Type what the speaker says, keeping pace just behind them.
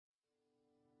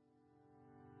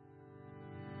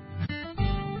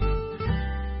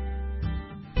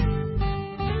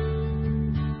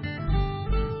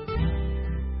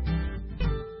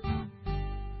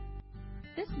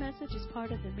message is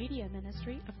part of the media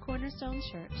ministry of Cornerstone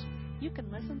Church. You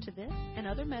can listen to this and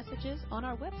other messages on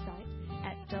our website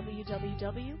at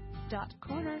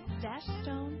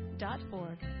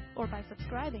www.corner-stone.org or by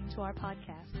subscribing to our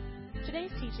podcast.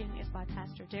 Today's teaching is by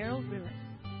Pastor Daryl Ruiz.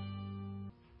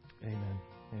 Amen.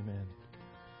 Amen.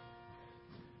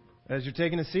 As you're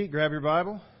taking a seat, grab your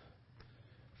Bible.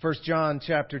 1 John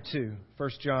chapter 2. 1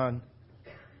 John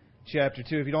chapter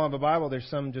 2. If you don't have a Bible, there's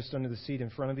some just under the seat in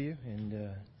front of you,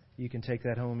 and you can take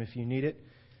that home if you need it.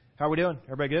 How are we doing?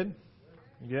 Everybody good?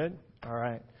 You good? All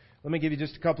right. Let me give you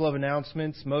just a couple of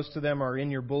announcements. Most of them are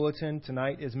in your bulletin.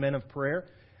 Tonight is Men of Prayer.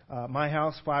 My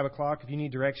house, 5 o'clock. If you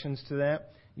need directions to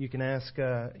that, you can ask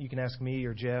me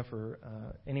or Jeff or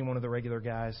any one of the regular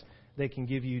guys. They can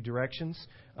give you directions.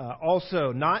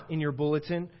 Also, not in your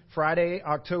bulletin, Friday,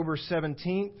 October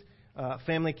 17th,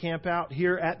 family camp out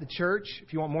here at the church.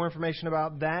 If you want more information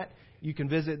about that, you can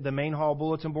visit the main hall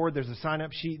bulletin board. There's a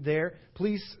sign-up sheet there.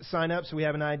 Please sign up so we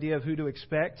have an idea of who to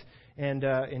expect.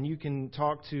 And you can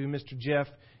talk to Mr. Jeff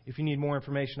if you need more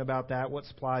information about that, what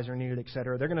supplies are needed,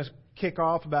 etc. They're going to kick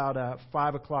off about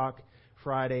 5 o'clock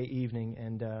Friday evening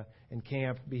and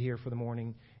camp, be here for the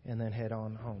morning, and then head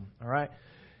on home. All right?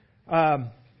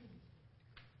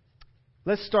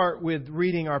 Let's start with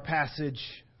reading our passage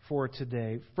for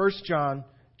today. 1 John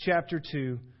chapter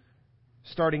 2,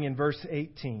 starting in verse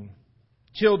 18.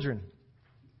 Children.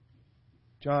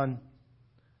 John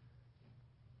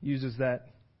uses that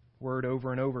word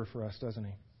over and over for us, doesn't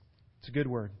he? It's a good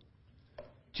word.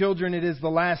 Children, it is the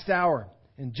last hour.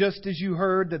 And just as you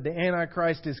heard that the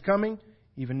Antichrist is coming,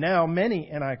 even now many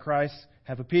Antichrists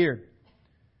have appeared.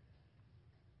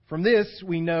 From this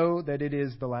we know that it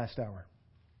is the last hour.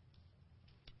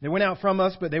 They went out from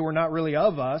us, but they were not really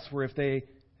of us, for if they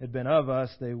had been of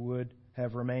us, they would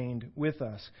have remained with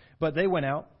us. But they went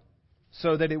out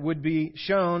so that it would be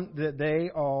shown that they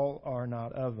all are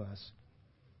not of us.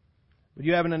 But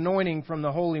you have an anointing from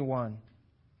the Holy One,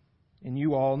 and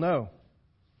you all know.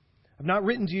 I've not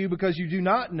written to you because you do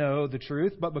not know the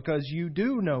truth, but because you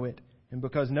do know it, and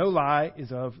because no lie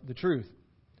is of the truth.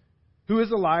 Who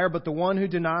is a liar but the one who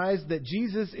denies that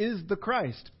Jesus is the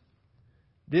Christ?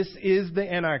 This is the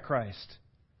Antichrist,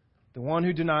 the one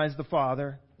who denies the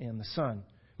Father and the Son.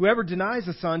 Whoever denies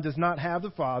the Son does not have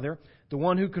the Father. The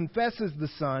one who confesses the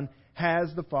Son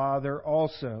has the Father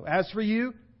also. As for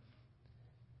you,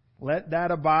 let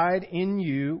that abide in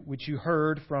you which you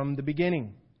heard from the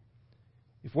beginning.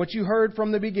 If what you heard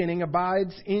from the beginning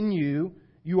abides in you,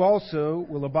 you also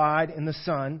will abide in the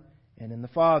Son and in the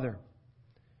Father.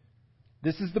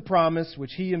 This is the promise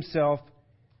which He Himself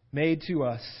made to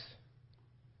us,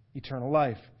 eternal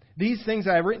life. These things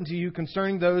I have written to you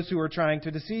concerning those who are trying to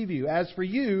deceive you. As for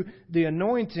you, the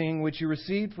anointing which you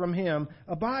received from Him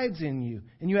abides in you,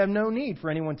 and you have no need for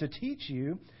anyone to teach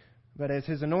you. But as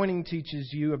His anointing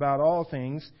teaches you about all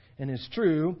things, and is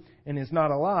true, and is not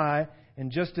a lie,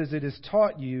 and just as it is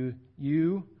taught you,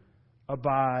 you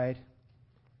abide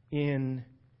in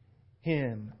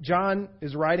Him. John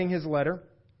is writing his letter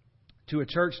to a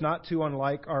church not too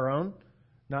unlike our own,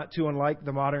 not too unlike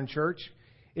the modern church.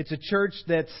 It's a church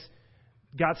that's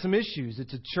got some issues.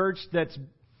 It's a church that's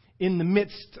in the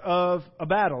midst of a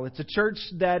battle. It's a church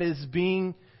that is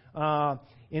being,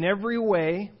 in every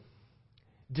way,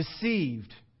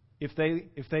 deceived if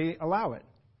they allow it.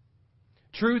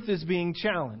 Truth is being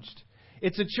challenged.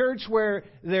 It's a church where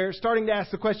they're starting to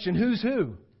ask the question, who's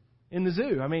who in the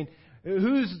zoo? I mean,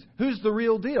 who's the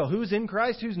real deal? Who's in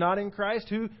Christ? Who's not in Christ?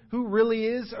 Who really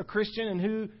is a Christian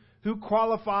and who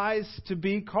qualifies to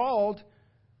be called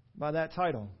by that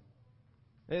title?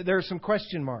 There are some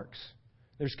question marks.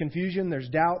 There's confusion, there's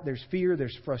doubt, there's fear,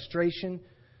 there's frustration,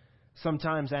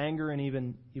 sometimes anger, and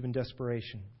even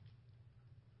desperation.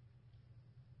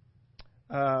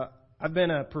 I've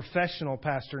been a professional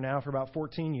pastor now for about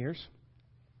 14 years.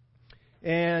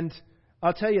 And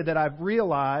I'll tell you that I've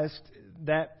realized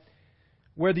that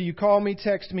whether you call me,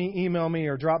 text me, email me,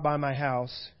 or drop by my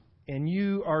house, and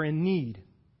you are in need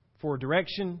for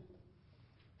direction,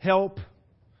 help,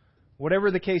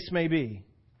 whatever the case may be,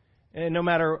 and no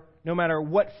matter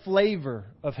what flavor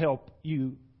of help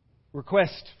you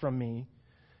request from me,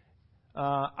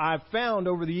 I've found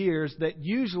over the years that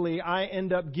usually I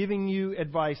end up giving you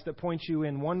advice that points you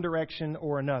in one direction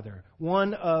or another.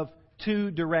 One of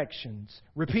two directions,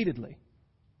 repeatedly.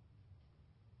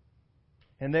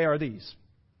 And they are these.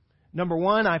 Number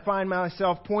one, I find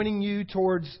myself pointing you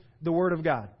towards the Word of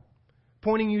God.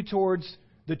 Pointing you towards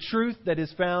the truth that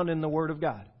is found in the Word of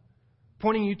God.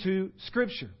 Pointing you to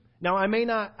Scripture. Now, I may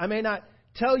not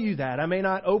tell you that. I may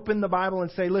not open the Bible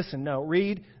and say, listen, no,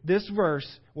 read this verse.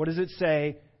 What does it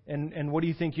say? and what do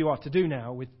you think you ought to do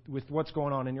now with what's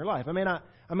going on in your life? I may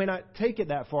not take it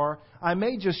that far. I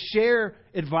may just share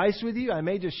advice with you. I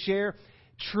may just share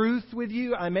truth with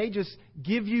you. I may just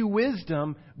give you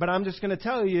wisdom, but I'm just going to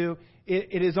tell you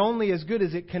it is only as good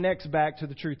as it connects back to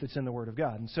the truth that's in the Word of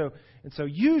God. And so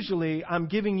usually I'm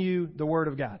giving you the Word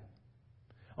of God.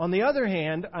 On the other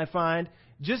hand, I find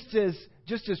just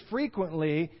as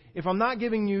frequently, if I'm not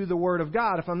giving you the Word of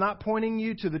God, if I'm not pointing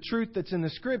you to the truth that's in the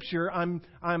Scripture,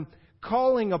 I'm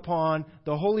calling upon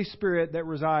the Holy Spirit that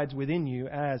resides within you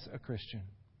as a Christian.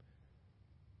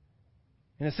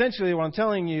 And essentially what I'm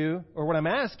telling you, or what I'm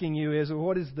asking you is,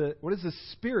 what is the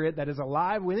Spirit that is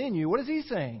alive within you? What is He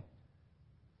saying?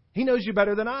 He knows you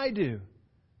better than I do.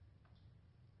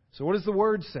 So what does the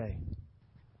Word say?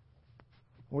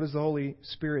 What does the Holy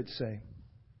Spirit say?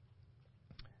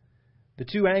 The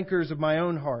two anchors of my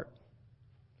own heart,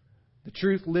 the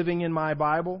truth living in my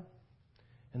Bible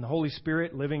and the Holy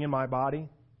Spirit living in my body,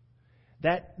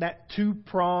 that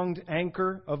two-pronged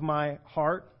anchor of my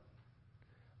heart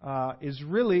is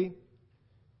really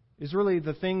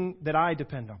the thing that I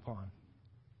depend upon.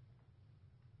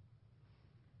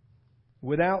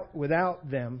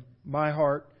 Without them, my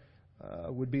heart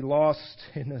would be lost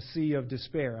in a sea of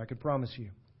despair, I could promise you.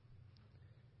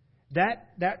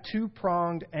 That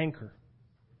two-pronged anchor,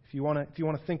 if you want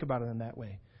to think about it in that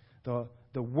way,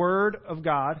 the Word of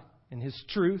God and His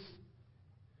truth,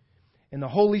 and the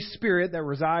Holy Spirit that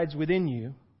resides within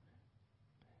you,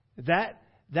 that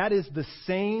is the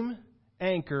same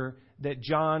anchor that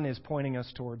John is pointing us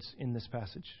towards in this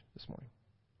passage this morning.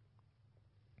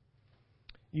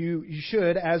 You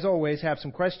should, as always, have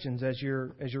some questions as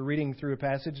you're reading through a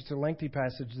passage. It's a lengthy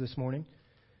passage this morning.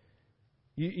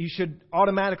 You should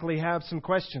automatically have some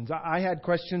questions. I had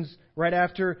questions right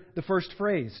after the first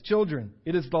phrase. Children,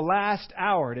 it is the last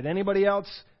hour. Did anybody else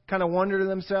kind of wonder to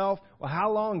themselves, well,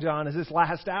 how long, John, is this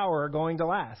last hour going to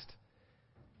last?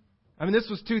 I mean, this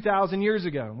was 2,000 years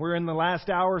ago. We're in the last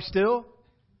hour still.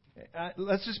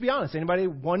 Let's just be honest. Anybody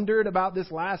wondered about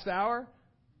this last hour?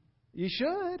 You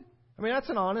should. I mean, that's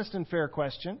an honest and fair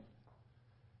question.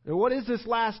 What is this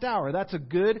last hour? That's a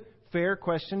good, fair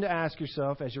question to ask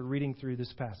yourself as you're reading through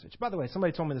this passage. By the way,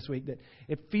 somebody told me this week that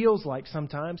it feels like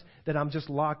sometimes that I'm just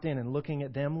locked in and looking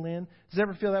at them, Lynn. Does it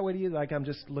ever feel that way to you? Like I'm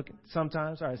just looking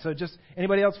sometimes? All right, so just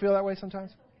anybody else feel that way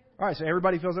sometimes? All right, so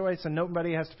everybody feels that way, so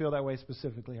nobody has to feel that way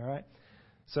specifically, all right?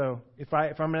 So if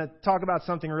I'm going to talk about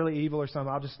something really evil or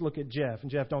something, I'll just look at Jeff,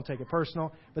 and Jeff, don't take it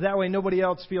personal. But that way nobody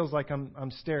else feels like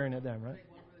I'm staring at them, right?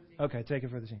 Okay, take it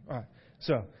for the team. All right,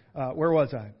 so where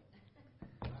was I?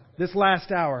 This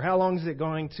last hour, how long is it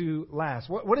going to last?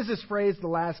 What does this phrase, the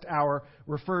last hour,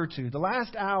 refer to? The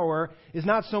last hour is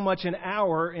not so much an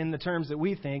hour in the terms that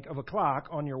we think of a clock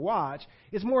on your watch.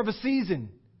 It's more of a season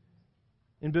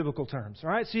in biblical terms. All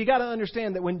right? So you got to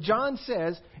understand that when John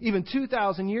says, even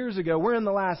 2,000 years ago, we're in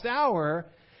the last hour,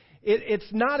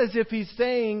 it's not as if he's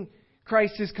saying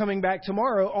Christ is coming back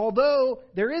tomorrow, although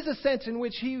there is a sense in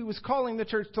which he was calling the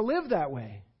church to live that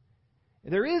way.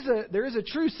 There is a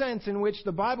true sense in which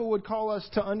the Bible would call us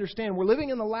to understand we're living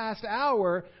in the last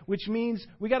hour, which means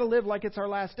we got to live like it's our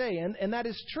last day, and that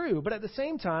is true. But at the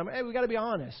same time, we got to be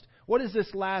honest. What is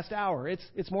this last hour?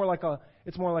 It's more like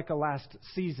a last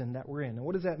season that we're in. And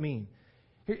what does that mean?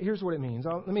 Here's what it means.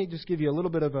 Let me just give you a little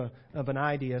bit of an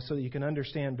idea so that you can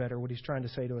understand better what he's trying to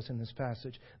say to us in this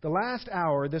passage. The last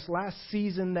hour, this last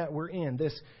season that we're in,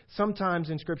 this sometimes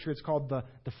in Scripture it's called the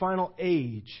final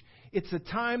age. It's a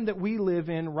time that we live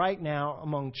in right now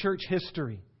among church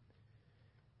history.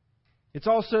 It's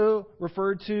also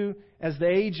referred to as the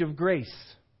age of grace.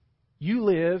 You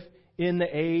live in the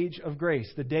age of grace,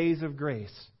 the days of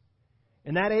grace.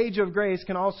 And that age of grace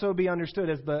can also be understood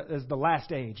as the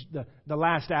last age, the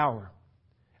last hour.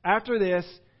 After this,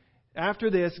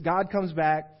 God comes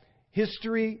back,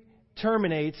 history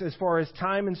terminates as far as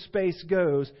time and space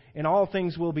goes, and all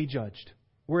things will be judged.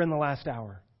 We're in the last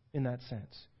hour in that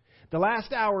sense. The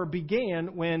last hour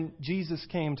began when Jesus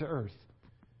came to earth.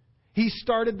 He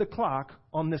started the clock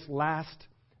on this last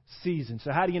season.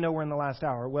 So how do you know we're in the last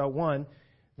hour? Well, one,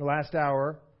 the last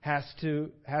hour has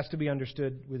to be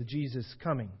understood with Jesus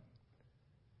coming.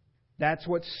 That's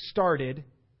what started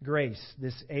grace,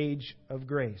 this age of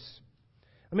grace.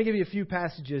 Let me give you a few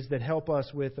passages that help us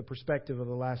with the perspective of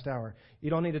the last hour. You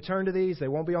don't need to turn to these. They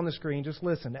won't be on the screen. Just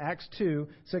listen. Acts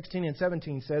 2:16 and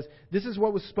 17 says, "This is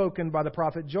what was spoken by the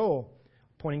prophet Joel,"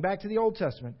 pointing back to the Old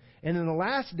Testament. "And in the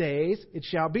last days it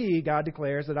shall be, God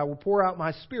declares, that I will pour out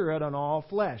my Spirit on all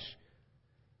flesh."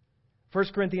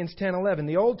 1 Corinthians 10:11,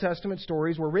 "The Old Testament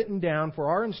stories were written down for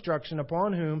our instruction,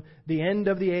 upon whom the end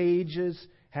of the ages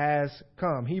has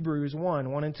come. Hebrews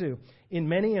 1 and 2. In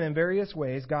many and in various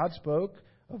ways, God spoke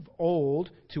of old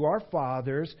to our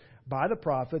fathers by the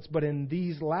prophets, but in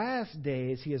these last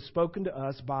days He has spoken to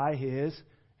us by His,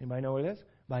 anybody know what it is?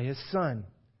 By His Son.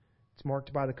 It's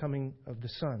marked by the coming of the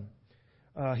Son.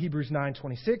 Hebrews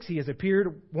 9:26, He has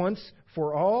appeared once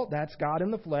for all, that's God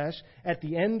in the flesh, at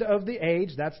the end of the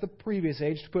age, that's the previous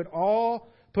age, to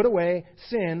put away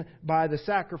sin by the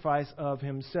sacrifice of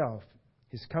Himself.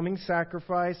 His coming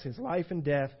sacrifice, His life and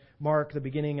death mark the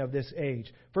beginning of this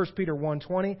age. 1 Peter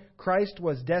 1:20, Christ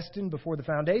was destined before the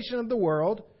foundation of the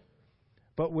world,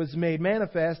 but was made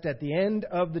manifest at the end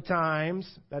of the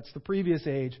times, that's the previous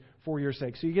age, for your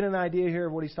sake. So you get an idea here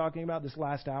of what he's talking about, this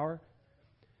last hour?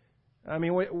 I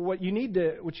mean, what you need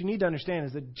to understand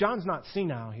is that John's not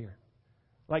senile here.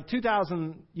 Like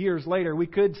 2,000 years later, we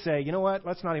could say, you know what,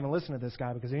 let's not even listen to this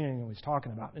guy because he didn't know what he's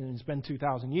talking about. And it's been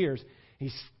 2,000 years.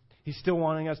 He's still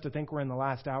wanting us to think we're in the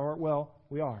last hour. Well,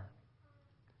 we are.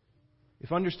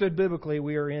 If understood biblically,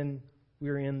 we are in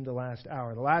the last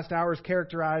hour. The last hour is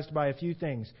characterized by a few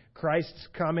things. Christ's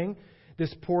coming,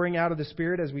 this pouring out of the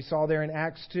Spirit, as we saw there in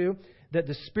Acts 2, that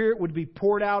the Spirit would be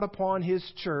poured out upon His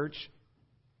church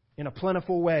in a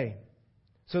plentiful way.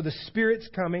 So the Spirit's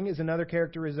coming is another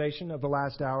characterization of the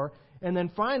last hour. And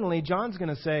then finally, John's going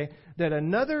to say that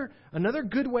another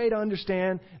good way to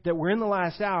understand that we're in the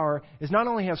last hour is not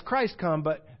only has Christ come,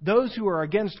 but those who are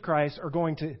against Christ are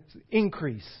going to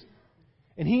increase.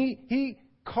 And he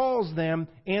calls them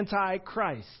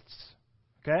antichrists.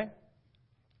 Okay?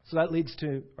 So that leads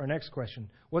to our next question.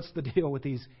 What's the deal with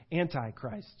these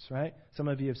antichrists, right? Some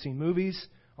of you have seen movies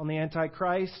on the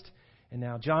Antichrist. And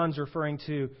now John's referring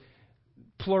to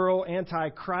plural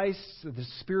antichrists, the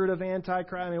spirit of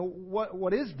antichrist. I mean,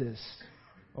 what is this?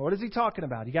 What is he talking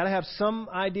about? You got to have some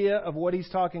idea of what he's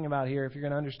talking about here if you're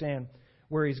going to understand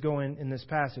where he's going in this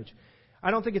passage.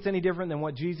 I don't think it's any different than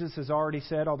what Jesus has already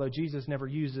said, although Jesus never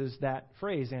uses that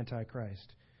phrase,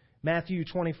 antichrist. Matthew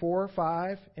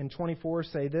 24:5 and 24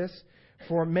 say this,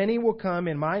 "For many will come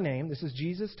in my name," this is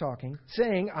Jesus talking,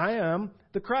 "saying, I am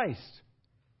the Christ.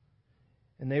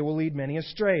 And they will lead many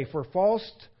astray. For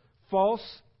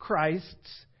false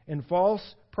Christs and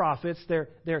false prophets,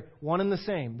 they're one and the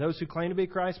same. Those who claim to be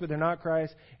Christ, but they're not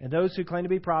Christ. And those who claim to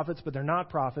be prophets, but they're not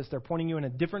prophets. They're pointing you in a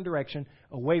different direction,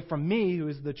 away from me, who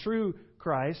is the true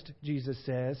Christ," Jesus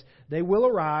says. "They will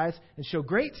arise and show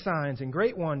great signs and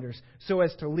great wonders, so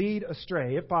as to lead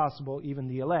astray, if possible, even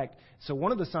the elect." So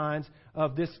one of the signs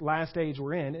of this last age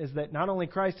we're in is that not only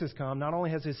Christ has come, not only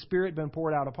has His Spirit been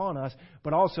poured out upon us,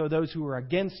 but also those who are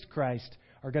against Christ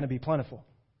are going to be plentiful.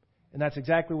 And that's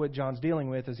exactly what John's dealing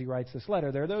with as he writes this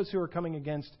letter. There are those who are coming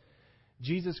against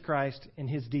Jesus Christ and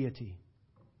His deity.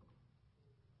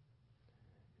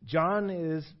 John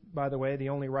is, by the way, the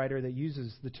only writer that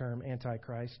uses the term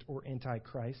antichrist or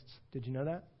antichrists. Did you know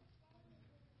that?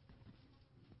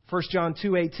 1 John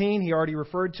 2:18, he already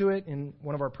referred to it in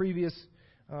one of our previous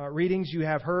readings. "You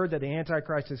have heard that the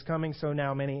Antichrist is coming, so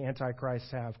now many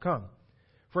antichrists have come."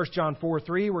 1 John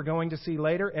 4:3, we're going to see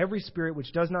later, "Every spirit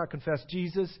which does not confess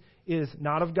Jesus is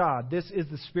not of God. This is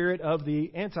the spirit of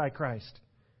the Antichrist,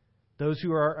 those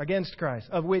who are against Christ,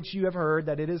 of which you have heard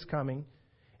that it is coming,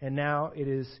 and now it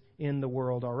is in the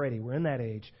world already." We're in that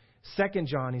age. 2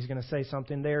 John, he's going to say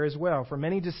something there as well. "For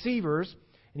many deceivers,"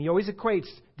 and he always equates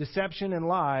deception and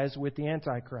lies with the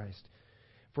Antichrist.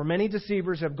 "For many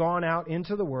deceivers have gone out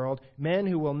into the world, men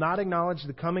who will not acknowledge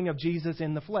the coming of Jesus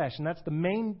in the flesh." And that's the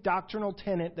main doctrinal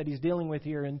tenet that he's dealing with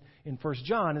here in 1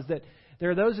 John, is that there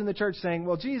are those in the church saying,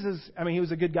 well, Jesus, I mean, He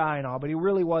was a good guy and all, but He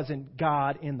really wasn't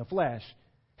God in the flesh.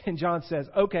 And John says,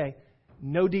 okay,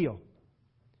 no deal.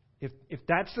 If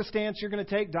that's the stance you're going to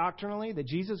take doctrinally, that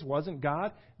Jesus wasn't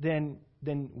God, then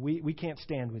we can't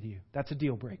stand with you. That's a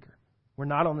deal breaker. We're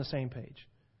not on the same page.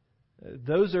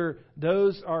 Those are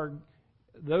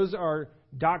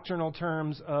doctrinal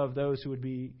terms of those who would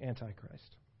be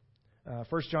Antichrist.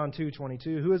 1 John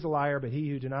 2:22, "Who is a liar but he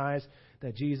who denies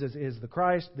that Jesus is the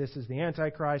Christ? This is the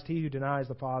Antichrist, he who denies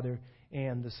the Father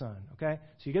and the Son." Okay?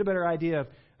 So you get a better idea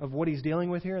of what he's dealing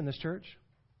with here in this church.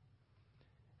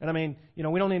 And I mean, we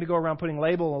don't need to go around putting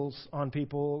labels on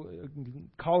people,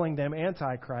 calling them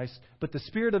Antichrist, but the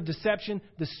spirit of deception,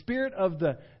 the spirit of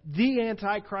the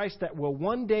Antichrist that will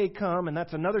one day come, and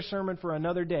that's another sermon for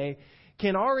another day,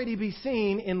 can already be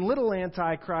seen in little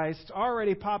antichrists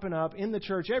already popping up in the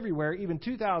church everywhere, even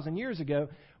 2,000 years ago,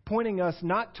 pointing us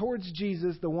not towards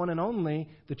Jesus, the one and only,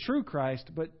 the true Christ,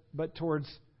 but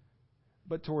towards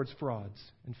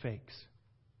frauds and fakes,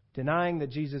 denying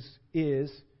that Jesus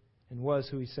is and was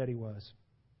who He said He was.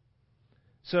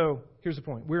 So here's the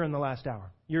point: we're in the last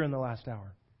hour. You're in the last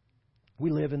hour.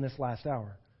 We live in this last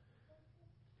hour.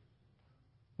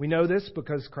 We know this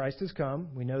because Christ has come.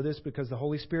 We know this because the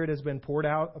Holy Spirit has been poured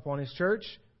out upon His church.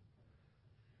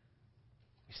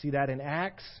 We see that in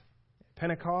Acts,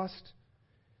 Pentecost.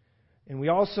 And we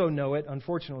also know it,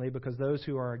 unfortunately, because those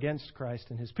who are against Christ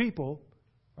and His people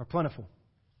are plentiful.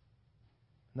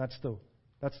 And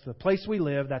that's the place we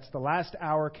live. That's the last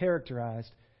hour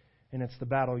characterized, and it's the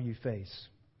battle you face.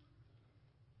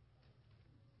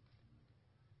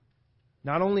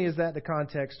 Not only is that the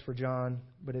context for John,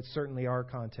 but it's certainly our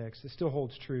context. It still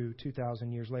holds true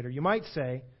 2,000 years later. You might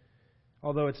say,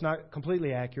 although it's not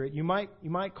completely accurate, you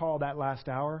might call that last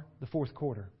hour the fourth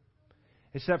quarter.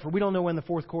 Except for we don't know when the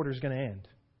fourth quarter is going to end.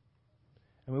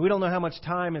 I mean, we don't know how much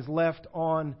time is left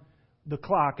on the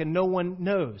clock, and no one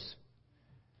knows.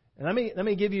 And let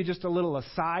me give you just a little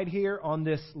aside here on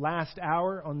this last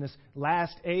hour, on this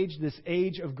last age, this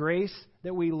age of grace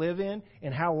that we live in,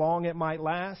 and how long it might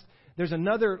last. There's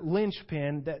another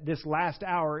linchpin that this last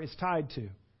hour is tied to.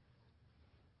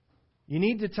 You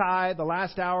need to tie the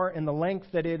last hour and the length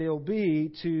that it'll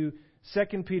be to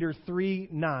 2 Peter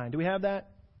 3:9. Do we have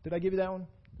that? Did I give you that one?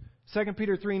 2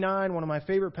 Peter 3:9, one of my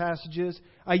favorite passages.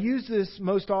 I use this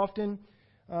most often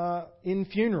in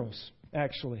funerals,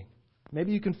 actually.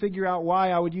 Maybe you can figure out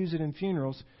why I would use it in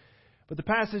funerals. But the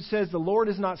passage says, the Lord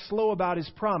is not slow about His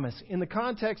promise. In the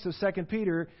context of 2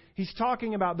 Peter, he's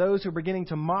talking about those who are beginning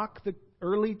to mock the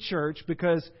early church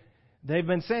because they've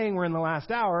been saying we're in the last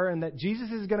hour and that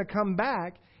Jesus is going to come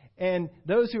back. And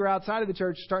those who are outside of the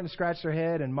church are starting to scratch their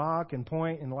head and mock and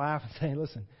point and laugh and say,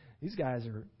 listen, these guys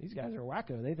are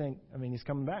wacko. They think, He's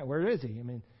coming back. Where is He?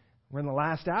 We're in the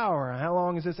last hour. How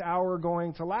long is this hour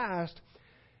going to last?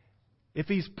 If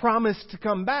He's promised to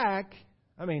come back,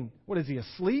 what is He,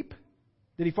 asleep?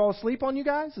 Did He fall asleep on you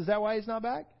guys? Is that why He's not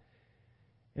back?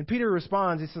 And Peter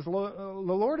responds, he says, the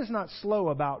Lord is not slow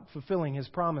about fulfilling His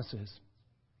promises.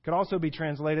 It could also be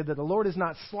translated that the Lord is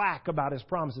not slack about His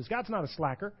promises. God's not a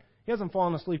slacker. He hasn't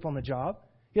fallen asleep on the job.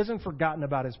 He hasn't forgotten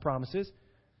about His promises.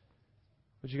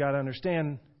 But you got to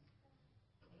understand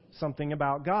something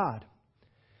about God.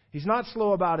 He's not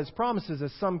slow about His promises,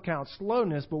 as some count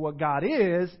slowness, but what God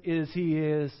is He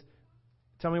is,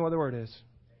 tell me what the word is.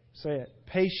 Say it.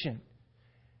 Patient.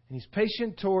 And He's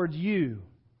patient toward you,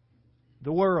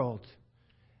 the world,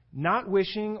 not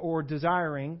wishing or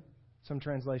desiring, some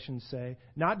translations say,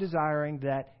 not desiring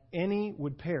that any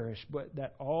would perish, but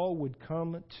that all would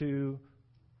come to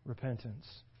repentance.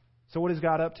 So what is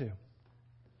God up to?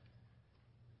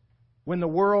 When the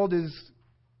world is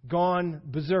gone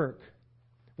berserk,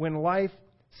 when life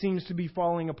seems to be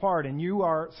falling apart, and you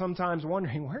are sometimes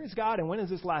wondering, where is God and when is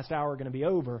this last hour going to be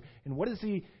over? And what is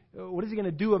He going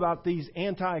to do about these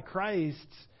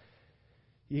antichrists?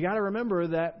 You got to remember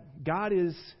that God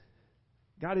is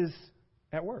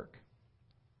at work.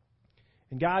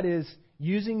 And God is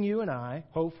using you and I,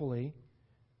 hopefully,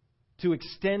 to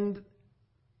extend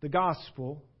the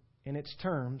gospel in its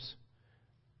terms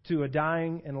to a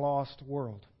dying and lost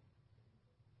world.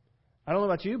 I don't know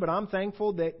about you, but I'm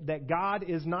thankful that God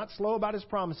is not slow about His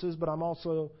promises, but I'm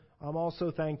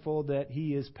also thankful that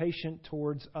He is patient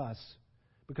towards us.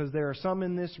 Because there are some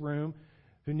in this room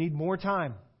who need more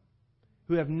time,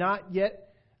 who have not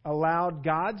yet allowed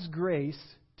God's grace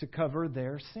to cover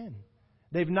their sin.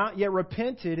 They've not yet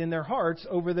repented in their hearts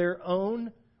over their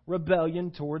own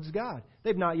rebellion towards God.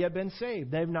 They've not yet been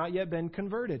saved. They've not yet been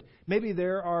converted. Maybe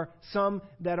there are some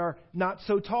that are not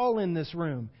so tall in this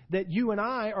room that you and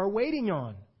I are waiting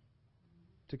on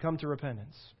to come to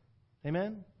repentance.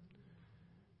 Amen?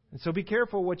 And so be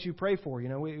careful what you pray for.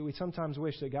 We sometimes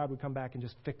wish that God would come back and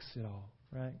just fix it all,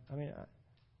 right?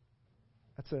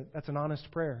 That's an honest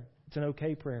prayer. It's an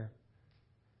okay prayer.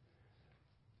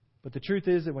 But the truth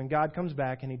is that when God comes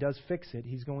back and He does fix it,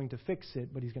 He's going to fix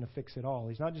it, but He's going to fix it all.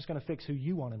 He's not just going to fix who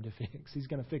you want Him to fix. He's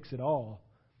going to fix it all.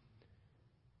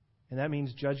 And that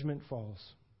means judgment falls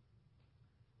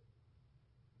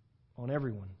on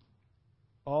everyone.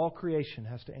 All creation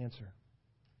has to answer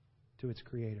to its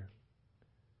Creator.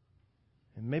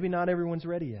 And maybe not everyone's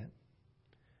ready yet.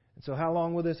 And so how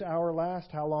long will this hour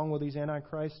last? How long will these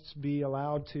antichrists be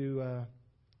allowed to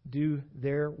do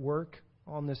their work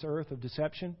on this earth of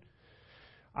deception?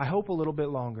 I hope a little bit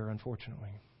longer,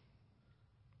 unfortunately.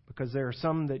 Because there are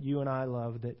some that you and I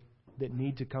love that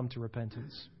need to come to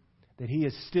repentance. That He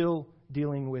is still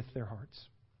dealing with their hearts.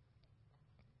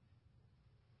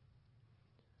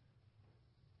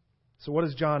 So what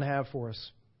does John have for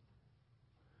us?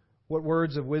 What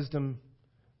words of wisdom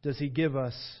does he give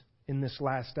us in this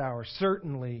last hour?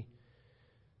 Certainly,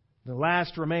 the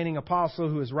last remaining apostle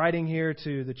who is writing here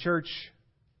to the church,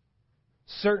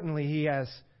 certainly he has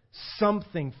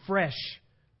something fresh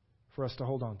for us to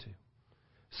hold on to.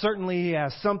 Certainly He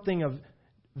has something of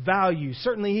value.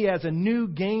 Certainly He has a new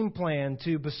game plan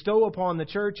to bestow upon the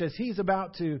church as He's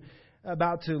about to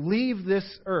leave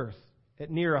this earth at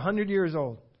near 100 years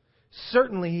old.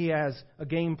 Certainly He has a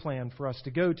game plan for us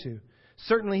to go to.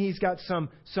 Certainly He's got some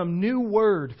new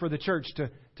word for the church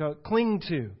to cling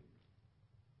to.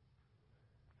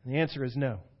 And the answer is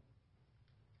no.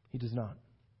 He does not.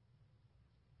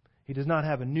 He does not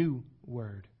have a new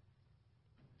word.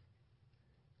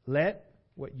 Let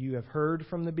what you have heard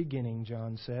from the beginning,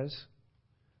 John says,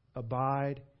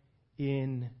 abide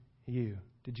in you.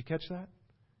 Did you catch that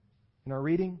in our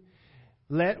reading?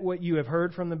 Let what you have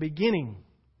heard from the beginning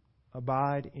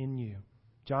abide in you.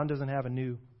 John doesn't have a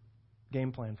new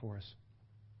game plan for us.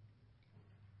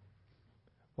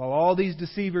 While all these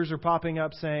deceivers are popping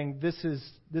up saying, this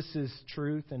is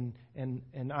truth, and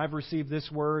I've received this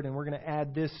word, and we're going to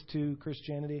add this to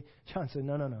Christianity, John said,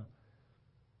 no.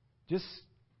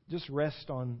 Just rest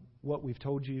on what we've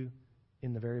told you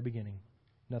in the very beginning.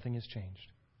 Nothing has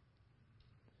changed.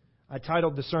 I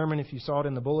titled the sermon, if you saw it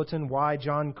in the bulletin, Why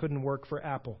John Couldn't Work for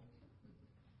Apple.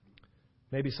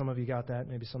 Maybe some of you got that,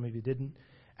 maybe some of you didn't.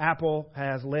 Apple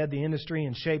has led the industry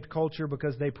and shaped culture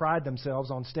because they pride themselves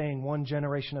on staying one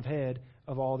generation ahead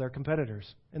of all their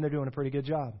competitors. And they're doing a pretty good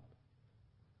job.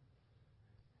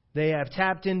 They have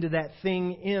tapped into that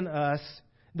thing in us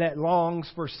that longs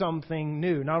for something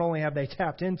new. Not only have they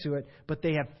tapped into it, but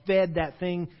they have fed that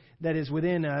thing that is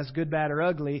within us, good, bad, or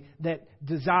ugly, that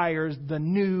desires the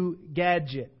new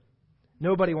gadget.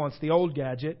 Nobody wants the old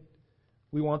gadget.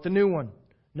 We want the new one.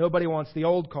 Nobody wants the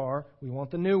old car. We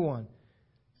want the new one.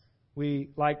 We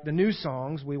like the new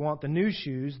songs. We want the new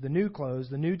shoes, the new clothes,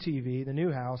 the new TV, the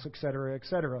new house, etc.,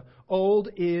 etc. Old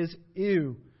is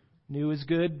ew. New is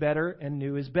good, better, and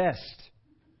new is best.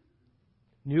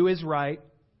 New is right.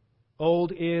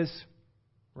 Old is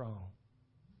wrong.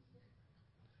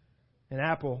 And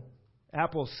Apple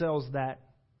sells that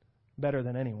better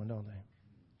than anyone, don't they?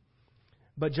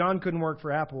 But John couldn't work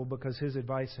for Apple because his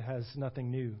advice has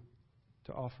nothing new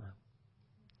to offer.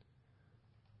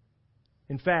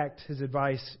 In fact, his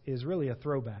advice is really a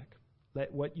throwback.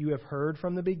 Let what you have heard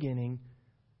from the beginning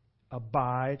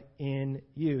abide in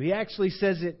you. He actually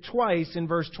says it twice in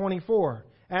verse 24.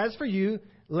 As for you,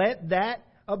 let that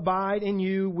abide in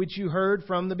you which you heard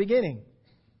from the beginning.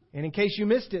 And in case you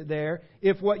missed it there,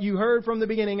 if what you heard from the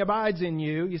beginning abides in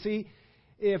you, you see,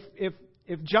 if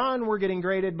John were getting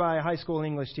graded by a high school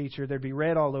English teacher, there'd be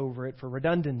red all over it for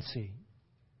redundancy.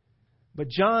 But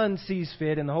John sees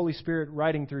fit, and the Holy Spirit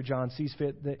writing through John sees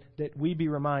fit that we be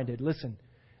reminded. Listen,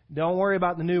 don't worry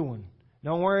about the new one.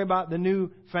 Don't worry about the new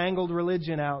fangled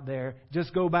religion out there.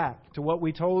 Just go back to what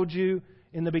we told you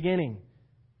in the beginning.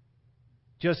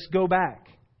 Just go back.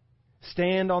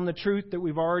 Stand on the truth that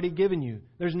we've already given you.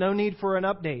 There's no need for an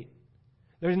update.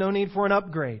 There's no need for an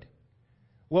upgrade.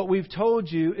 What we've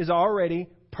told you is already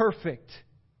perfect.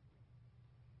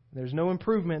 There's no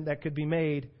improvement that could be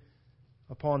made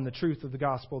upon the truth of the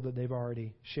gospel that they've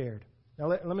already shared. Now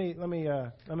let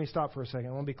me stop for a second.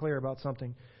 I want to be clear about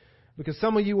something, because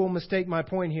some of you will mistake my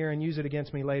point here and use it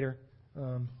against me later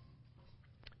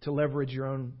to leverage your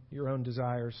own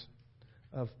desires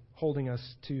of holding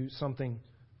us to something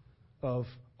of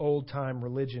old-time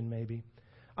religion, maybe.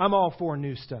 I'm all for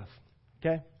new stuff,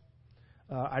 okay?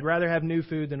 I'd rather have new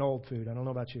food than old food. I don't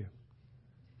know about you.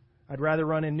 I'd rather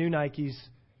run in new Nikes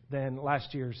than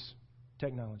last year's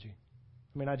technology.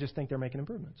 I mean, I just think they're making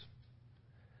improvements.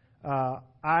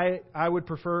 I would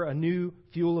prefer a new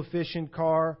fuel-efficient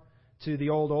car to the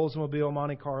old Oldsmobile,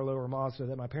 Monte Carlo, or Mazda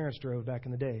that my parents drove back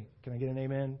in the day. Can I get an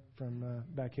amen from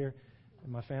back here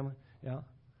in my family? Yeah.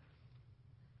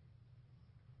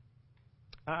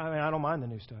 I mean, I don't mind the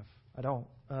new stuff. I don't.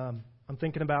 I'm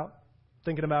thinking about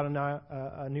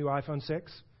a new iPhone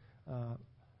 6,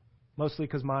 mostly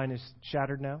because mine is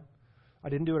shattered now. I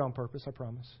didn't do it on purpose, I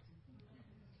promise.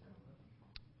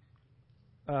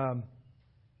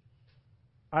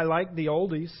 I like the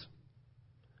oldies,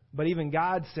 but even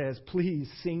God says, please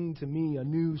sing to me a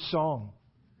new song.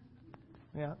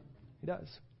 Yeah, He does.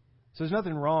 So there's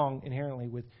nothing wrong inherently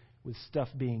with stuff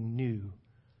being new.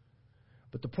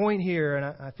 But the point here, and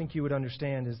I think you would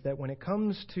understand, is that when it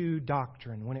comes to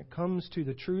doctrine, when it comes to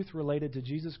the truth related to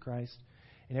Jesus Christ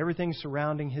and everything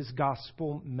surrounding His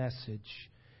gospel message,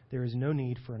 there is no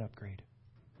need for an upgrade.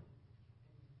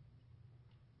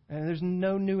 And there's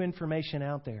no new information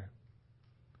out there.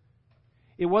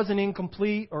 It wasn't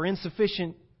incomplete or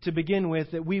insufficient to begin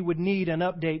with that we would need an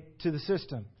update to the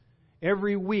system.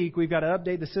 Every week we've got to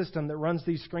update the system that runs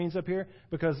these screens up here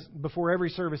because before every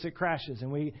service it crashes.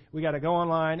 And we got to go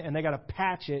online and they got to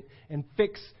patch it and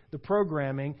fix the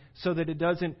programming so that it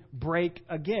doesn't break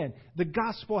again. The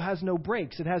gospel has no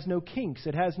breaks. It has no kinks.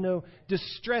 It has no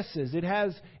distresses. It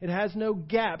has no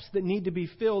gaps that need to be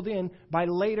filled in by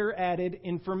later added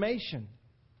information.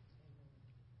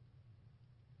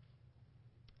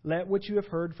 Let what you have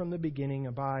heard from the beginning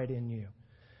abide in you.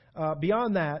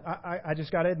 Beyond that, I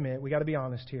just got to admit, we got to be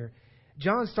honest here.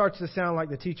 John starts to sound like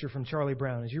the teacher from Charlie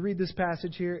Brown. As you read this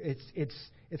passage here,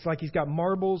 it's like he's got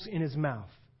marbles in his mouth.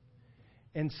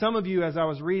 And some of you, as I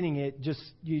was reading it,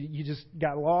 you just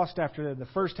got lost after the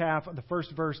first half of the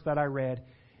first verse that I read,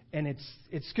 and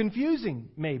it's confusing.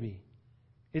 Maybe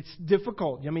it's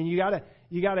difficult. I mean, you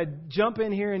gotta jump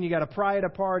in here and you got to pry it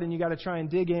apart and you got to try and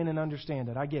dig in and understand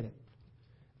it. I get it.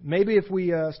 Maybe if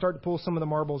we start to pull some of the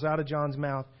marbles out of John's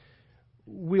mouth,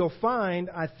 we'll find,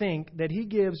 I think, that he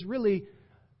gives really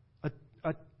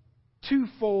a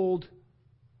twofold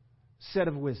set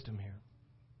of wisdom here.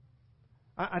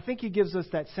 I think he gives us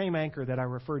that same anchor that I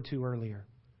referred to earlier.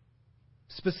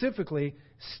 Specifically,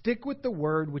 stick with the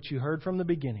word which you heard from the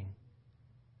beginning.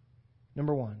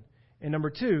 Number one. And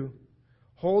number two,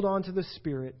 hold on to the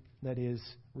Spirit that is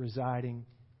residing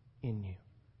in you.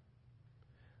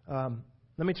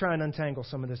 Let me try and untangle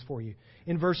some of this for you.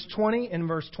 In verse 20 and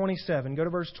verse 27, go to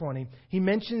verse 20, he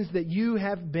mentions that you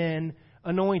have been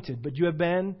anointed, but you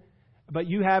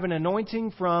have an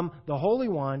anointing from the Holy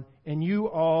One, and you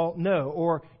all know,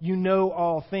 or you know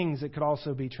all things, it could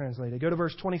also be translated. Go to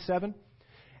verse 27.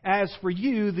 As for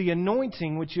you, the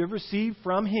anointing which you have received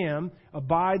from Him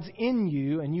abides in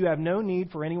you, and you have no need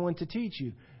for anyone to teach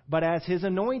you. But as His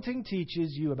anointing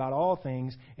teaches you about all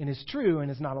things, and is true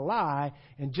and is not a lie,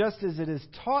 and just as it has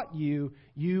taught you,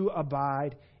 you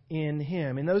abide in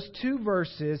Him. In those two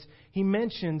verses, he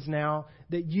mentions now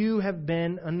that you have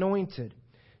been anointed.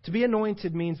 To be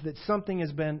anointed means that something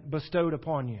has been bestowed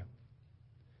upon you.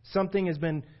 Something has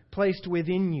been placed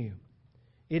within you.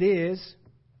 It is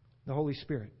the Holy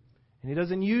Spirit. And he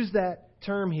doesn't use that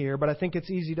term here, but I think it's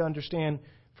easy to understand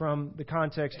from the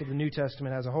context of the New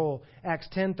Testament as a whole. Acts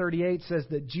 10:38 says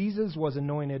that Jesus was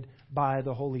anointed by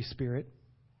the Holy Spirit.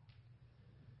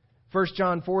 1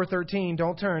 John 4:13,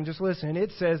 don't turn, just listen.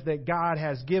 It says that God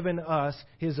has given us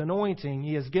His anointing.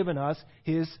 He has given us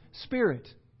His Spirit.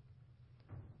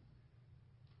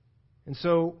 And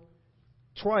so,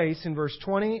 twice in verse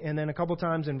 20 and then a couple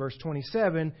times in verse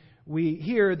 27, we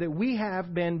hear that we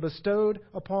have been bestowed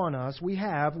upon us, we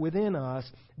have within us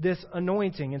this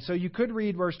anointing. And so you could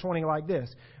read verse 20 like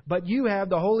this: but you have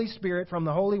the Holy Spirit from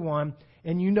the Holy One,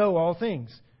 and you know all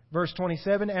things. Verse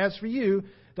 27, as for you,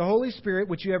 the Holy Spirit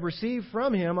which you have received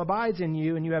from Him abides in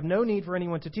you, and you have no need for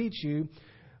anyone to teach you.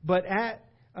 But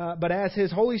as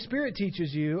His Holy Spirit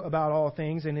teaches you about all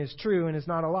things, and is true and is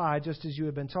not a lie, just as you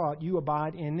have been taught, you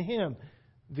abide in Him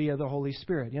via the Holy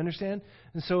Spirit. You understand?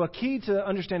 And so a key to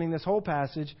understanding this whole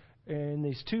passage in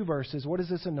these two verses, what is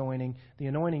this anointing? The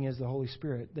anointing is the Holy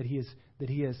Spirit that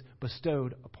He has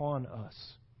bestowed upon us.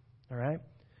 All right?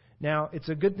 Now, it's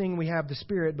a good thing we have the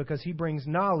Spirit because He brings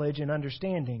knowledge and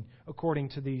understanding according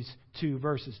to these two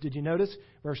verses. Did you notice?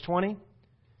 Verse 20.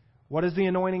 What does the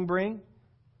anointing bring?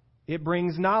 It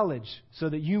brings knowledge so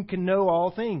that you can know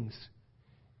all things.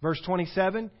 Verse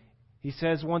 27, he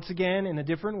says once again in a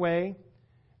different way,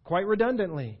 quite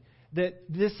redundantly, that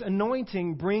this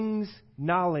anointing brings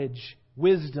knowledge,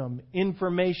 wisdom,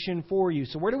 information for you.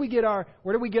 So where do we get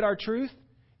our truth?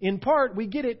 In part, we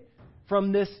get it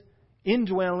from this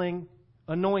indwelling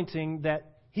anointing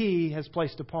that He has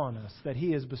placed upon us, that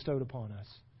He has bestowed upon us.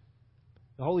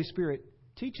 The Holy Spirit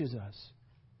teaches us.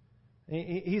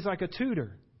 He's like a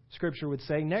tutor, Scripture would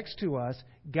say, next to us,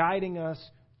 guiding us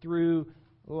through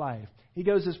life. He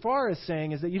goes as far as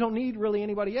saying is that you don't need really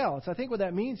anybody else. I think what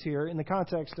that means here in the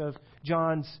context of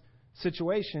John's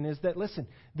situation is that, listen,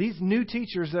 these new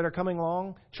teachers that are coming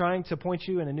along trying to point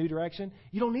you in a new direction,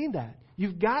 you don't need that.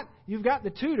 You've got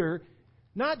the tutor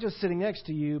not just sitting next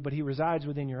to you, but he resides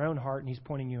within your own heart and he's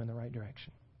pointing you in the right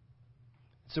direction.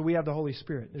 So we have the Holy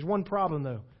Spirit. There's one problem,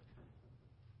 though.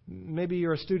 Maybe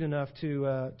you're astute enough to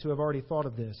have already thought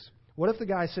of this. What if the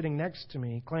guy sitting next to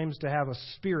me claims to have a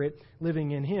spirit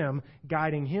living in him,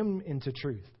 guiding him into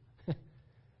truth?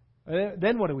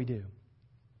 Then what do we do?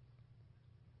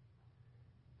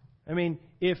 I mean,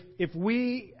 if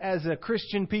we as a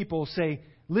Christian people say,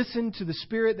 listen to the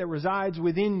Spirit that resides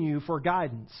within you for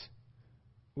guidance,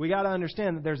 we got to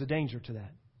understand that there's a danger to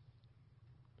that.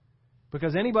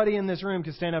 Because anybody in this room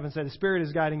can stand up and say, the Spirit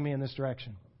is guiding me in this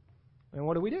direction. And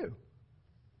what do we do?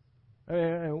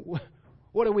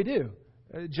 What do we do?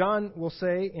 John will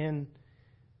say in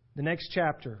the next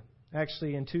chapter,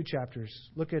 actually in 2 chapters,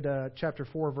 look at chapter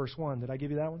 4, verse 1. Did I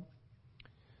give you that one?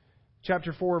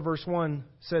 Chapter 4, verse 1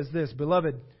 says this,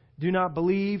 Beloved, do not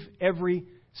believe every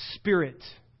spirit.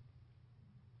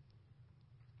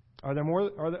 Are there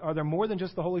more than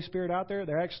just the Holy Spirit out there?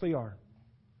 There actually are.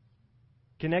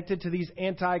 Connected to these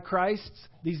antichrists,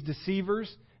 these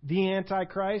deceivers, the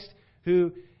Antichrist,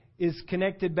 who is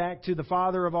connected back to the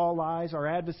father of all lies, our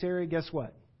adversary, guess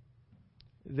what?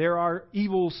 There are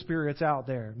evil spirits out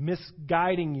there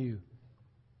misguiding you,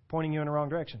 pointing you in the wrong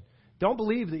direction. Don't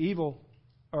believe the evil,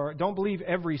 or don't believe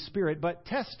every spirit, but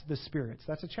test the spirits.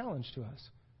 That's a challenge to us.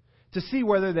 To see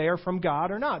whether they are from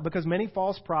God or not, because many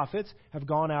false prophets have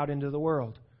gone out into the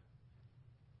world.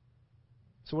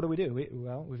 So what do?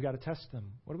 We've got to test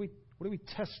them. What do we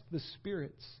test the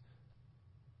spirits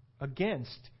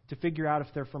against to figure out if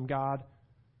they're from God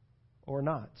or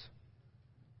not?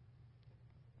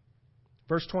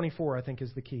 Verse 24, I think,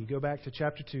 is the key. Go back to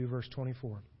chapter 2, verse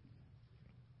 24.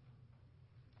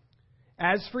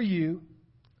 As for you,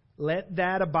 let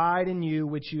that abide in you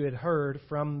which you had heard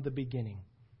from the beginning.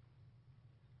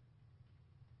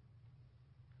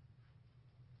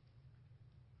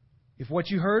 If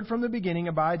what you heard from the beginning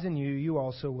abides in you, you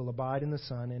also will abide in the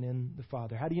Son and in the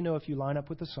Father. How do you know if you line up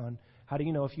with the Son? How do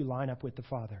you know if you line up with the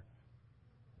Father?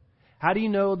 How do you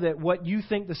know that what you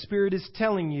think the Spirit is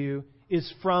telling you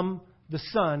is from the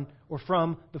Son or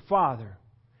from the Father?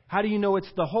 How do you know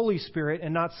it's the Holy Spirit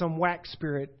and not some whack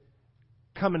spirit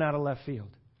coming out of left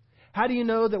field? How do you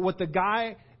know that what the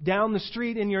guy down the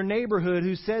street in your neighborhood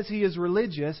who says he is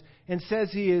religious and says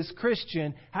he is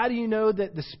Christian, how do you know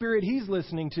that the spirit he's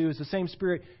listening to is the same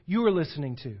spirit you are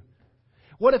listening to?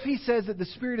 What if he says that the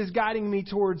Spirit is guiding me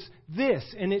towards this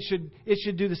and it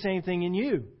should do the same thing in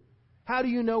you? How do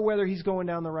you know whether he's going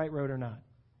down the right road or not?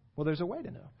 Well, there's a way to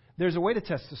know. There's a way to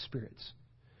test the spirits.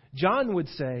 John would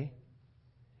say,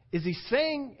 is he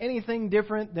saying anything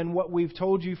different than what we've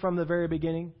told you from the very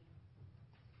beginning?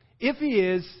 If he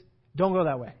is, don't go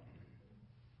that way.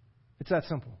 It's that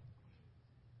simple.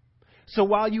 So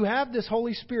while you have this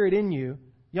Holy Spirit in you,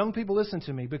 young people, listen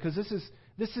to me, because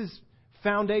this is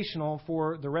foundational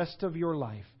for the rest of your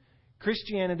life.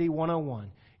 Christianity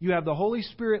 101. You have the Holy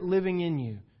Spirit living in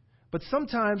you. But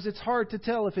sometimes it's hard to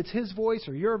tell if it's his voice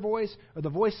or your voice or the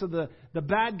voice of the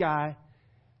bad guy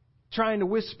trying to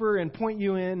whisper and point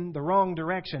you in the wrong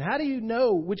direction. How do you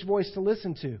know which voice to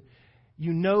listen to?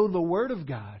 You know the Word of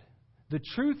God, the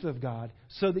truth of God,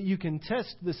 so that you can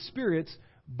test the spirits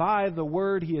by the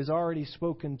word he has already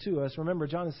spoken to us. Remember,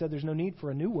 John has said there's no need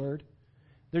for a new word.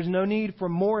 There's no need for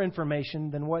more information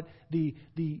than what the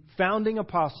founding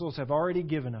apostles have already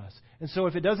given us. And so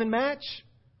if it doesn't match,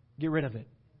 get rid of it.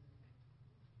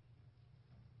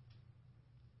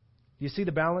 Do you see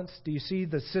the balance? Do you see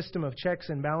the system of checks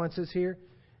and balances here?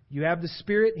 You have the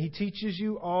Spirit. He teaches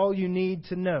you all you need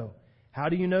to know. How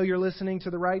do you know you're listening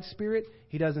to the right spirit?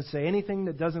 He doesn't say anything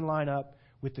that doesn't line up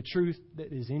with the truth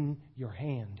that is in your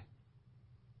hand.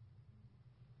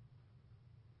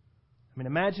 I mean,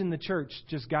 imagine the church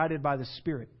just guided by the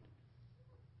Spirit.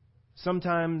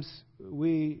 Sometimes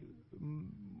we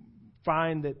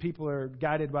find that people are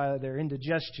guided by their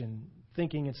indigestion,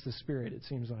 thinking it's the Spirit, it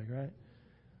seems like, right?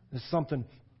 There's something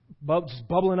just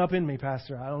bubbling up in me,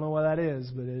 Pastor. I don't know what that is,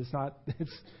 but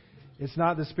it's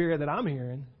not the Spirit that I'm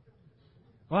hearing.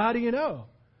 Well, how do you know?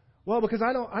 Well, because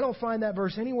I don't find that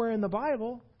verse anywhere in the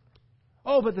Bible.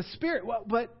 Oh, but the Spirit. Well,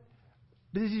 but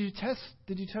did you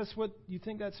test what you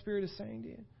think that Spirit is saying to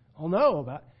you? Oh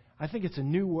no, I think it's a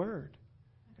new word.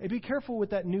 Hey, be careful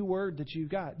with that new word that you've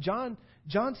got. John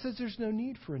says there's no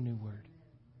need for a new word,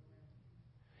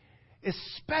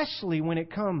 especially when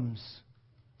it comes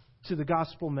to the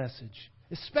gospel message,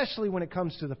 especially when it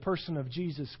comes to the person of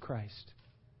Jesus Christ.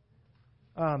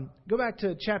 Go back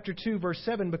to chapter 2, verse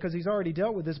 7, because he's already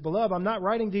dealt with this. Beloved, I'm not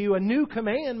writing to you a new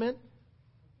commandment,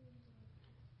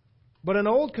 but an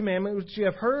old commandment which you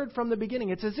have heard from the beginning.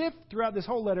 It's as if throughout this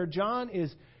whole letter, John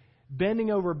is bending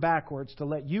over backwards to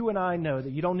let you and I know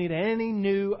that you don't need any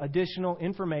new additional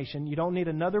information. You don't need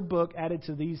another book added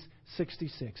to these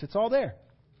 66. It's all there.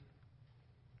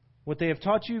 What they have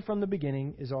taught you from the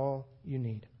beginning is all you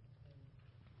need.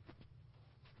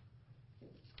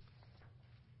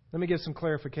 Let me give some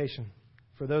clarification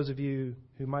for those of you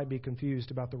who might be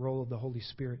confused about the role of the Holy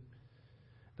Spirit.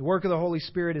 The work of the Holy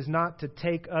Spirit is not to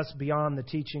take us beyond the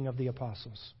teaching of the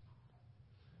apostles.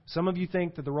 Some of you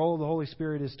think that the role of the Holy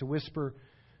Spirit is to whisper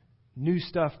new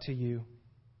stuff to you.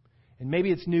 And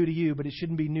maybe it's new to you, but it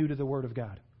shouldn't be new to the Word of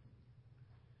God.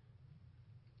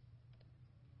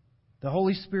 The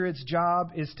Holy Spirit's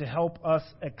job is to help us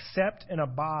accept and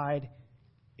abide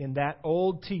in that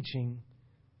old teaching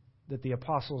that the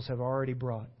apostles have already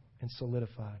brought and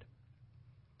solidified.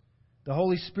 The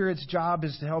Holy Spirit's job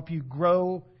is to help you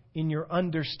grow in your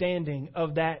understanding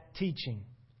of that teaching,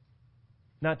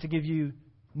 not to give you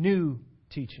new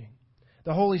teaching.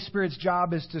 The Holy Spirit's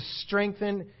job is to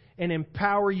strengthen and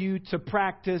empower you to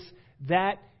practice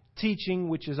that teaching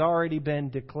which has already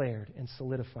been declared and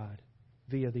solidified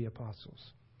via the apostles.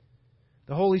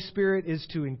 The Holy Spirit is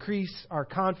to increase our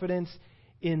confidence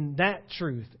in that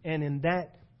truth and in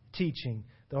that teaching.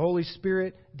 The Holy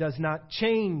Spirit does not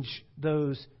change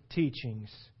those teachings.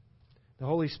 The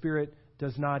Holy Spirit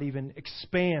does not even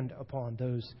expand upon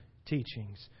those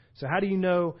teachings. So how do you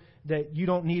know that you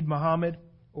don't need Muhammad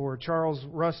or Charles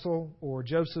Russell or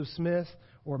Joseph Smith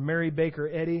or Mary Baker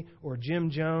Eddy or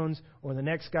Jim Jones or the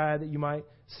next guy that you might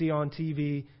see on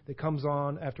TV that comes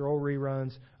on after old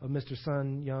reruns of Mr.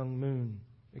 Sun Young Moon,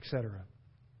 etc.?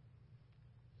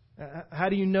 How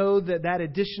do you know that that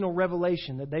additional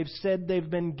revelation that they've said they've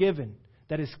been given,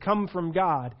 that has come from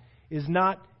God, is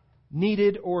not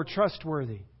needed or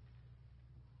trustworthy?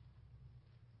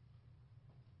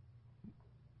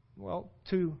 Well,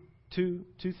 two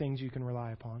things you can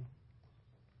rely upon.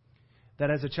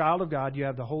 That as a child of God, you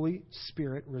have the Holy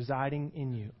Spirit residing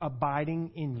in you,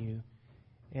 abiding in you,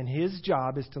 and His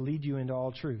job is to lead you into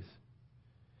all truth.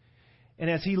 And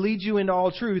as He leads you into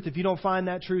all truth, if you don't find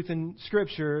that truth in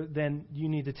Scripture, then you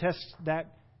need to test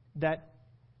that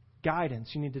guidance.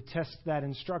 You need to test that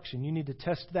instruction. You need to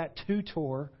test that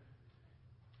tutor,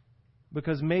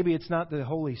 because maybe it's not the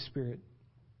Holy Spirit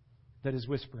that is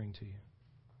whispering to you.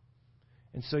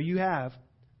 And so you have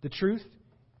the truth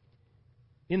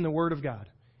in the Word of God,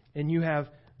 and you have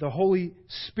the Holy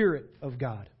Spirit of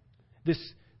God.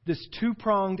 This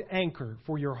two-pronged anchor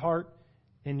for your heart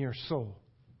and your soul.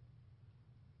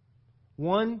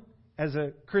 One, as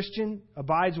a Christian,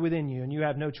 abides within you, and you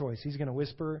have no choice. He's going to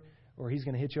whisper, or he's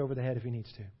going to hit you over the head if he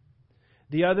needs to.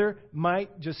 The other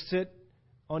might just sit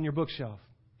on your bookshelf,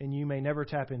 and you may never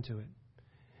tap into it.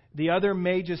 The other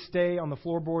may just stay on the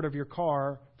floorboard of your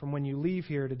car from when you leave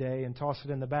here today and toss it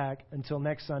in the back until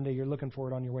next Sunday you're looking for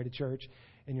it on your way to church,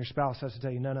 and your spouse has to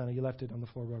tell you, no, you left it on the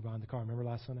floorboard behind the car. Remember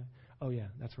last Sunday? Oh, yeah,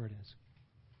 that's where it is.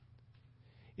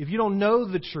 If you don't know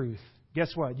the truth,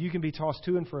 guess what? You can be tossed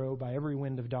to and fro by every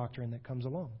wind of doctrine that comes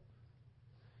along.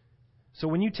 So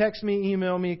when you text me,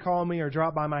 email me, call me, or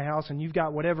drop by my house and you've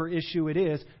got whatever issue it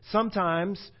is,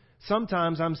 sometimes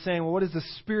I'm saying, well, what is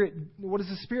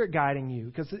the Spirit guiding you?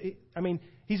 Because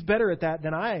He's better at that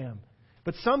than I am.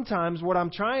 But sometimes what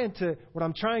I'm trying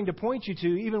to point you to,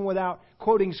 even without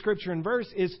quoting Scripture and verse,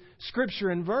 is Scripture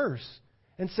and verse,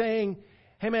 and saying,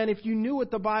 hey man, if you knew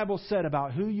what the Bible said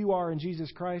about who you are in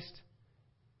Jesus Christ,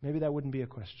 maybe that wouldn't be a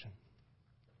question.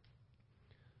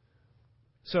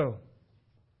 So,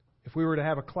 if we were to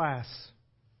have a class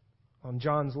on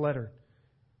John's letter,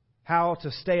 how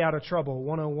to stay out of trouble,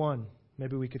 101,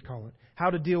 maybe we could call it.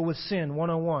 How to deal with sin,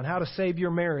 101. How to save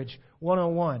your marriage,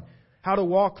 101. How to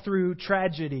walk through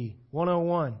tragedy,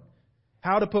 101.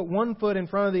 How to put one foot in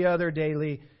front of the other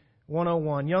daily,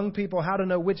 101. Young people, how to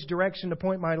know which direction to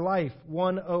point my life,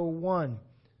 101.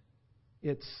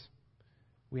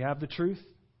 We have the truth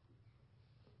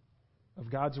of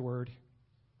God's Word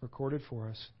recorded for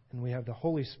us, and we have the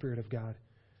Holy Spirit of God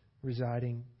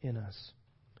residing in us.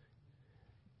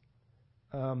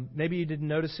 Maybe you didn't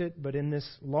notice it, but in this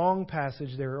long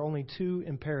passage, there are only two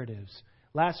imperatives.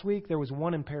 Last week, there was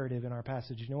one imperative in our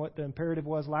passage. You know what the imperative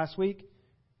was last week?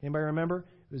 Anybody remember?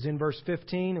 It was in verse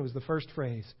 15. It was the first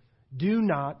phrase. Do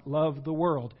not love the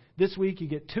world. This week, you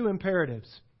get two imperatives.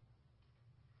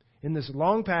 In this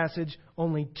long passage,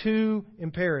 only two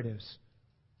imperatives.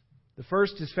 The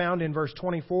first is found in verse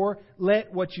 24.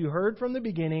 Let what you heard from the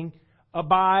beginning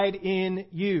abide in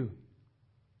you.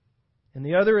 And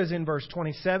the other is in verse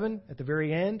 27 at the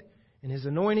very end. And His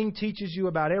anointing teaches you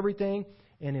about everything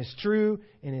and is true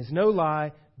and is no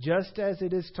lie, just as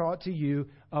it is taught to you.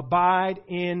 Abide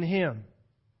in Him.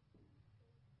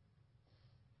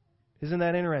 Isn't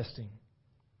that interesting?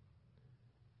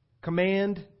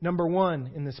 Command number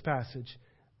one in this passage.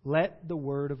 Let the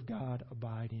Word of God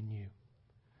abide in you.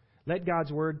 Let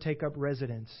God's Word take up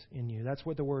residence in you. That's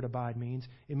what the word abide means.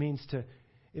 It means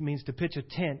to pitch a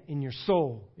tent in your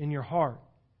soul, in your heart.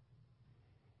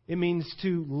 It means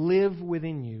to live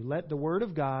within you. Let the Word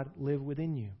of God live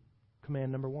within you.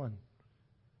 Command number one.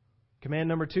 Command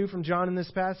number two from John in this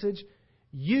passage.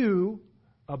 You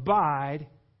abide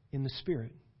in the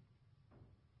Spirit.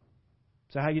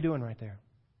 So how you doing right there?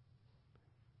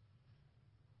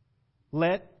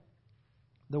 Let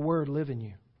the Word live in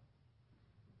you.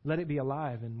 Let it be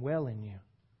alive and well in you.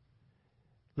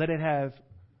 Let it have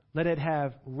Let it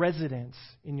have residence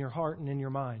in your heart and in your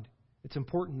mind. It's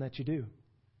important that you do.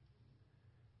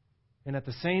 And at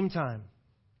the same time,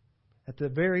 at the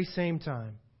very same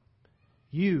time,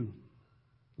 you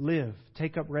live,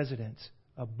 take up residence,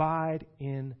 abide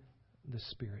in the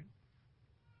Spirit.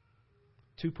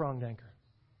 Two-pronged anchor.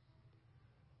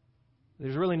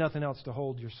 There's really nothing else to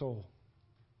hold your soul.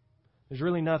 There's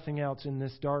really nothing else in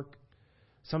this dark,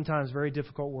 sometimes very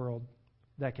difficult world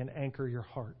that can anchor your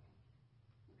heart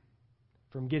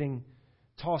from getting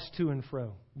tossed to and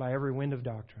fro by every wind of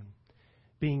doctrine,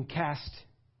 being cast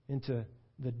into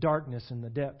the darkness and the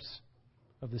depths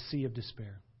of the sea of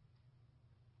despair.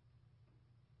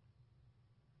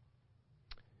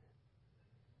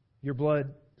 Your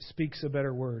blood speaks a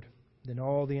better word than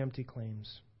all the empty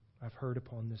claims I've heard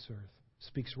upon this earth.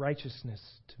 Speaks righteousness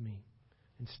to me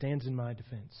and stands in my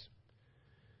defense.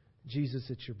 Jesus,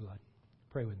 it's your blood.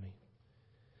 Pray with me.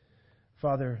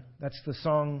 Father, that's the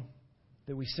song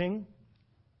that we sing.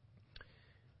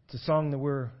 It's a song that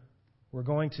we're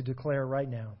going to declare right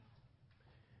now.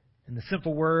 In the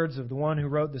simple words of the one who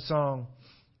wrote the song,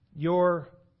 Your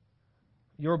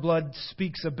blood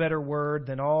speaks a better word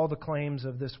than all the claims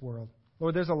of this world.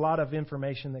 Lord, there's a lot of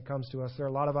information that comes to us. There are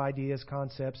a lot of ideas,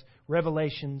 concepts,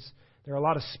 revelations. There are a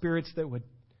lot of spirits that would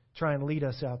try and lead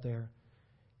us out there.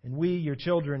 And we, your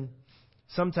children,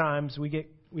 sometimes we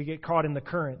get caught in the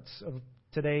currents of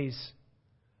today's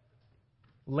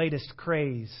latest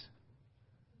craze.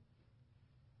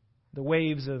 The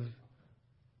waves of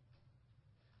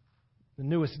the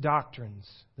newest doctrines,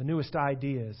 the newest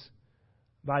ideas,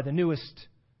 by the newest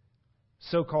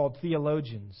so-called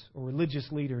theologians or religious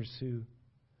leaders who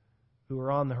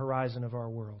are on the horizon of our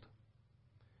world.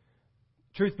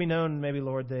 Truth be known, maybe,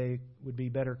 Lord, they would be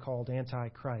better called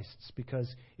antichrists,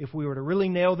 because if we were to really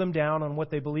nail them down on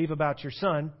what they believe about your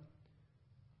Son,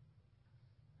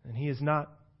 then He's not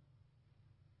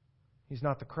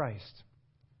the Christ.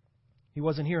 He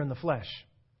wasn't here in the flesh.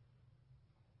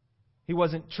 He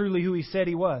wasn't truly who He said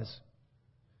He was.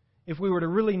 If we were to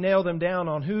really nail them down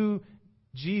on who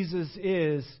Jesus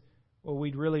is, well,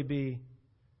 we'd really be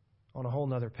on a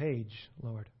whole other page,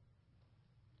 Lord.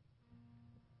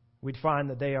 We'd find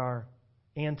that they are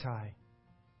anti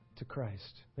to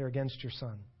Christ. They're against your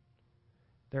Son.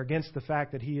 They're against the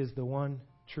fact that He is the one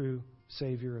true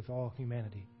Savior of all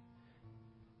humanity.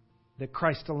 That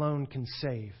Christ alone can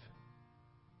save.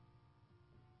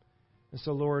 And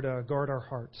so, Lord, guard our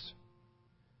hearts.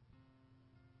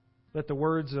 Let the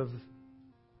words of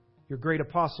your great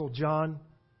apostle John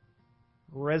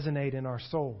resonate in our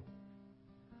soul.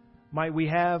 Might we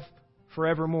have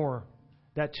forevermore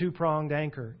that two-pronged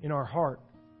anchor in our heart.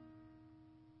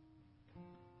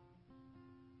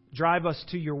 Drive us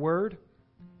to your word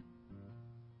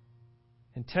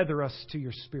and tether us to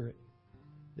your Spirit,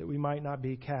 that we might not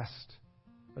be cast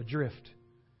adrift.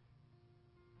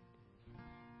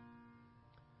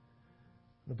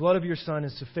 The blood of your Son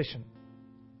is sufficient.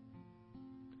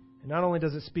 And not only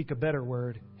does it speak a better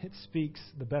word, it speaks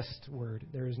the best word.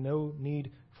 There is no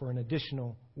need for an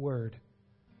additional word.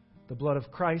 The blood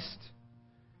of Christ,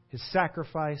 His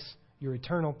sacrifice, your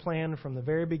eternal plan from the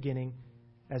very beginning,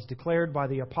 as declared by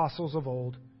the apostles of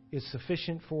old, is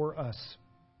sufficient for us.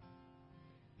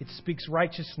 It speaks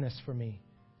righteousness for me.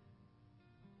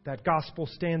 That gospel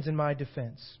stands in my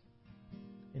defense.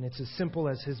 And it's as simple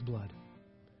as His blood.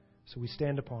 So we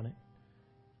stand upon it.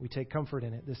 We take comfort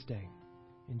in it this day.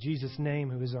 In Jesus' name,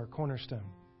 who is our cornerstone.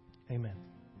 Amen.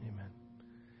 Amen.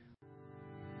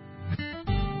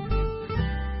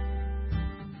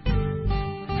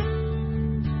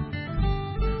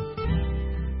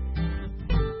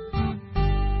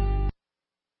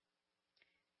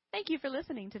 Thank you for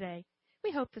listening today.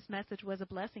 We hope this message was a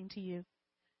blessing to you.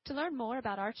 To learn more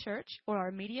about our church or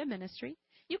our media ministry,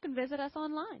 you can visit us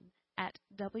online at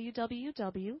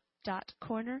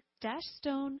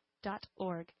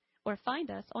www.corner-stone.org or find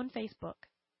us on Facebook.